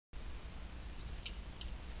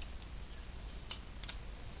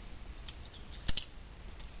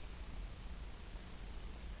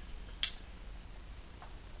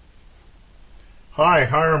Hi,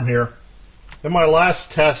 Hiram here. In my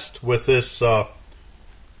last test with this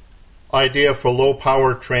idea for low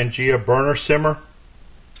power Trangia burner simmer,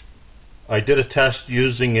 I did a test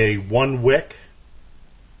using a 1 wick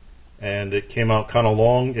and it came out kind of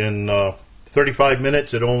long. In 35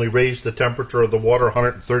 minutes it only raised the temperature of the water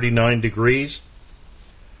 139 degrees,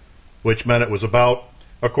 which meant it was about,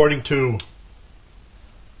 according to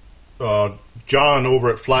John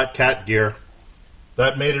over at Flat Cat Gear,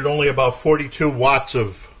 that made it only about 42 watts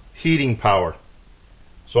of heating power.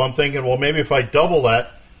 So I'm thinking, well, maybe if I double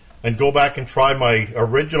that and go back and try my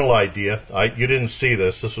original idea. You didn't see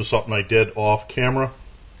this. This was something I did off camera,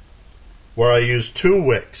 where I used 2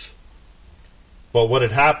 wicks. But what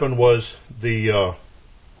had happened was the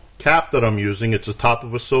cap that I'm using, it's the top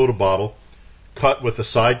of a soda bottle, cut with a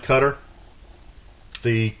side cutter.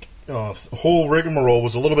 The whole rigmarole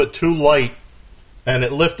was a little bit too light, and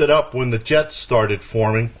it lifted up when the jets started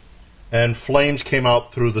forming, and flames came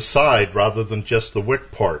out through the side rather than just the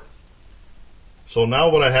wick part. So now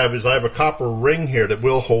what I have is I have a copper ring here that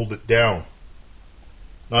will hold it down.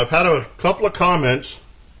 Now I've had a couple of comments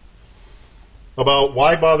about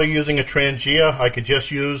why bother using a Trangia. I could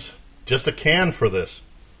just use just a can for this.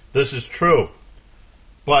 This is true,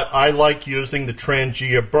 but I like using the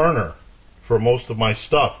Trangia burner for most of my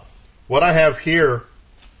stuff. What I have here,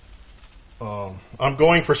 I'm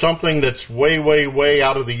going for something that's way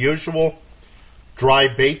out of the usual. Dry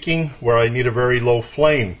baking, where I need a very low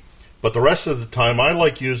flame. But the rest of the time I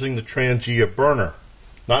like using the Trangia burner.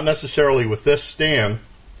 Not necessarily with this stand.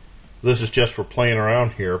 This is just for playing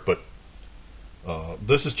around here, but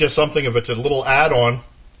this is just something, if it's a little add-on,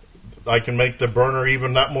 I can make the burner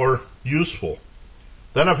even that more useful.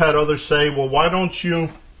 Then I've had others say, well, why don't you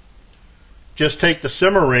just take the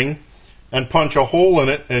simmer ring and punch a hole in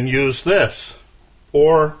it and use this,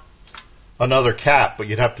 or another cap, but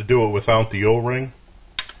you'd have to do it without the O-ring.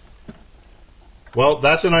 Well,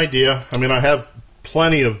 that's an idea. I mean, I have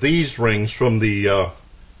plenty of these rings from the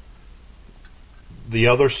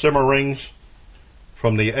other simmer rings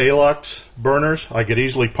from the Alux burners. I could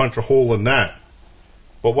easily punch a hole in that.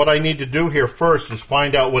 But what I need to do here first is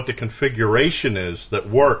find out what the configuration is that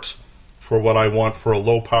works for what I want for a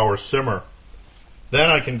low power simmer. Then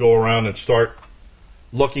I can go around and start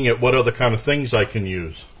looking at what other kind of things I can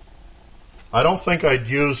use. I don't think I'd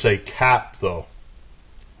use a cap though,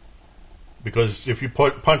 because if you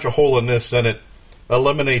punch a hole in this, then it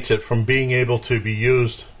eliminates it from being able to be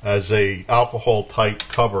used as a alcohol type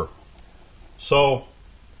cover. So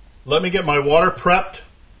let me get my water prepped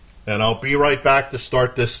and I'll be right back to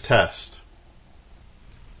start this test.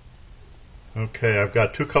 Okay, I've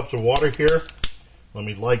got 2 cups of water here. Let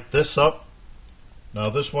me light this up. Now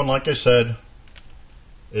this one, like I said,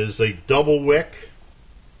 is a double wick,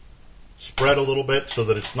 spread a little bit so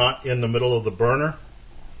that it's not in the middle of the burner.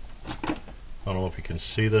 I don't know if you can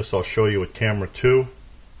see this. I'll show you with camera 2.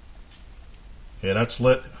 Okay, that's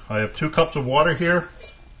lit. I have 2 cups of water here,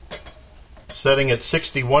 setting at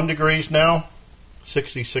 61 degrees now,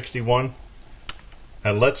 60, 61.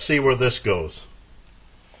 And let's see where this goes.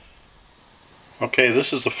 Okay,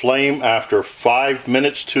 this is the flame after 5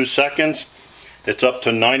 minutes, 2 seconds. It's up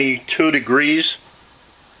to 92 degrees.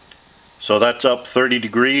 So that's up 30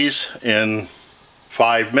 degrees in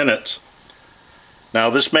 5 minutes. Now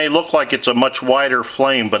this may look like it's a much wider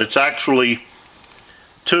flame, but it's actually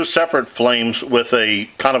 2 separate flames with a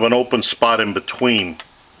kind of an open spot in between.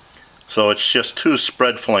 So it's just 2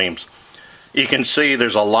 spread flames. You can see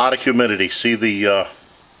there's a lot of humidity. See the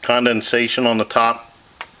condensation on the top,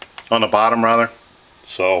 on the bottom rather.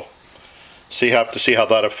 So have to see how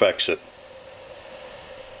that affects it.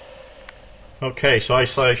 Okay, so I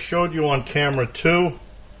showed you on camera 2.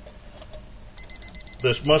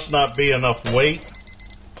 This must not be enough weight.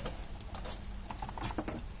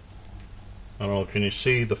 I don't know, can you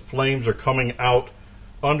see the flames are coming out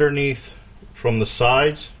underneath from the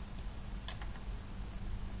sides?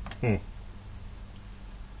 It's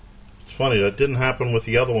funny, that didn't happen with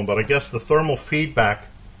the other one, but I guess the thermal feedback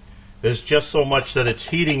is just so much that it's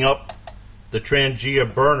heating up the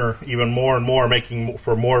Trangia burner even more and more, making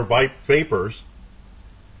for more vapors,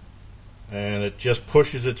 and it just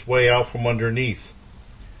pushes its way out from underneath.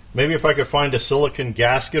 Maybe if I could find a silicone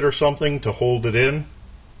gasket or something to hold it in,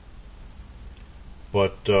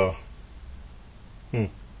 but I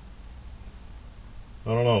don't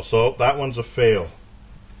know. So that one's a fail.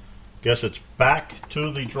 Guess it's back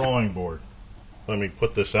to the drawing board. Let me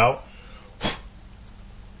put this out.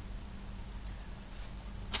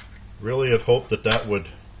 Really had hoped that that would,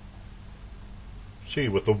 see,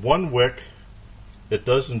 with the 1 wick it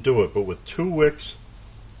doesn't do it, but with 2 wicks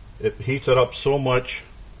it heats it up so much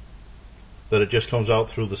that it just comes out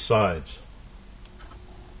through the sides.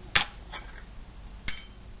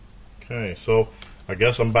 Okay, so I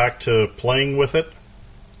guess I'm back to playing with it.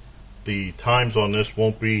 The times on this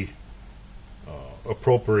won't be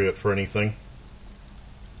appropriate for anything.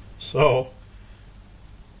 So,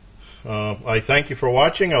 I thank you for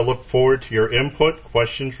watching. I look forward to your input,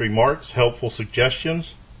 questions, remarks, helpful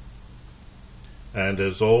suggestions. And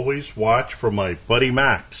as always, watch for my buddy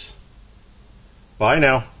Max. Bye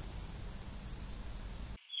now.